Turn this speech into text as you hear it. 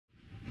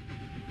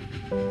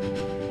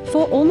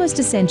For almost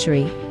a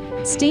century,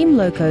 steam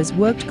locos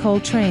worked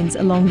coal trains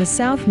along the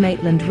South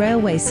Maitland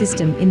Railway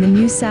system in the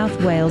New South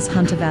Wales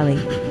Hunter Valley.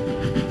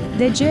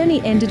 Their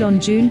journey ended on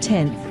June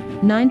 10,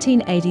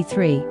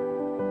 1983.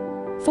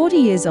 40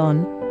 years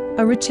on,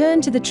 a return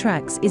to the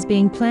tracks is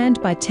being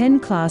planned by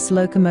Class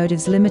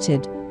Locos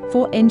Limited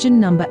for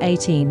engine number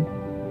 18.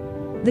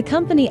 The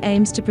company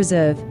aims to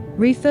preserve,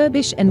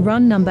 refurbish and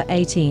run number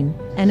 18,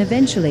 and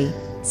eventually,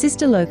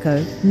 sister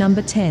loco,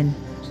 number 10.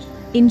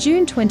 In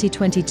June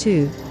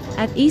 2022,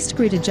 at East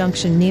Gritter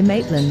Junction near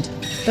Maitland,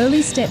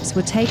 early steps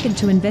were taken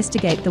to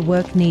investigate the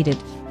work needed.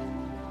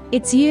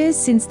 It's years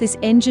since this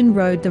engine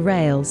rode the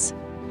rails.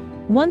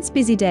 Once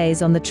busy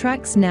days on the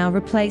tracks now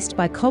replaced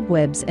by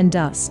cobwebs and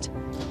dust.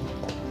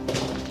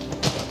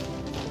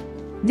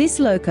 This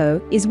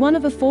loco is one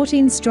of a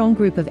 14-strong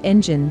group of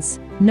engines,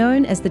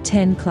 known as the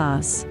 10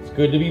 class. It's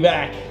good to be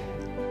back.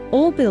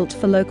 All built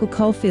for local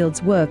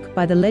coalfields work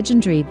by the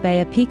legendary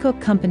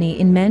Beyer-Peacock company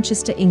in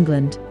Manchester,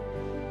 England.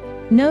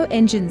 No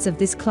engines of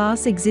this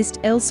class exist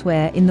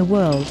elsewhere in the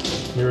world.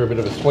 You're a bit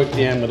of a sweep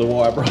down with a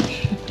wire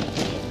brush.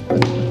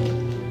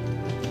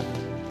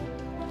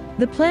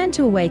 The plan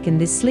to awaken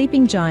this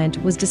sleeping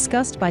giant was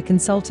discussed by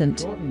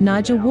consultant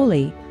Nigel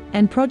Woolley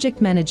and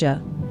project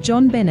manager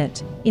John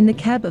Bennett in the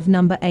cab of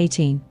number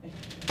 18.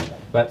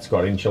 That's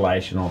got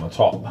insulation on the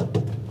top.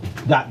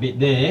 That bit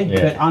there,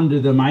 Yeah. but under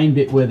the main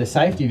bit where the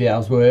safety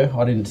valves were,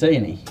 I didn't see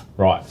any.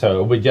 Right,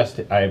 so we're just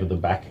over the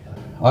back.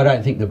 I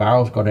don't think the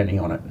barrel's got any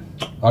on it.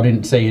 I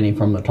didn't see any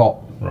from the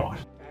top. Right.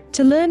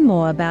 To learn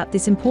more about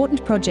this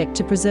important project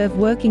to preserve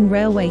working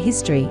railway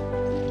history,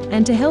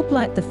 and to help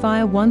light the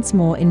fire once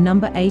more in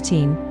number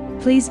 18,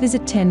 please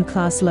visit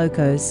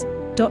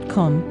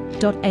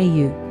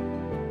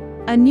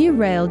 10classlocos.com.au. A new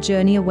rail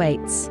journey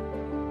awaits.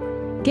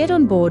 Get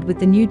on board with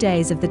the new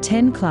days of the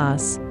 10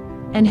 class,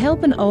 and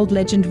help an old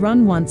legend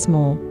run once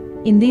more,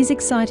 in these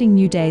exciting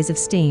new days of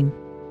steam.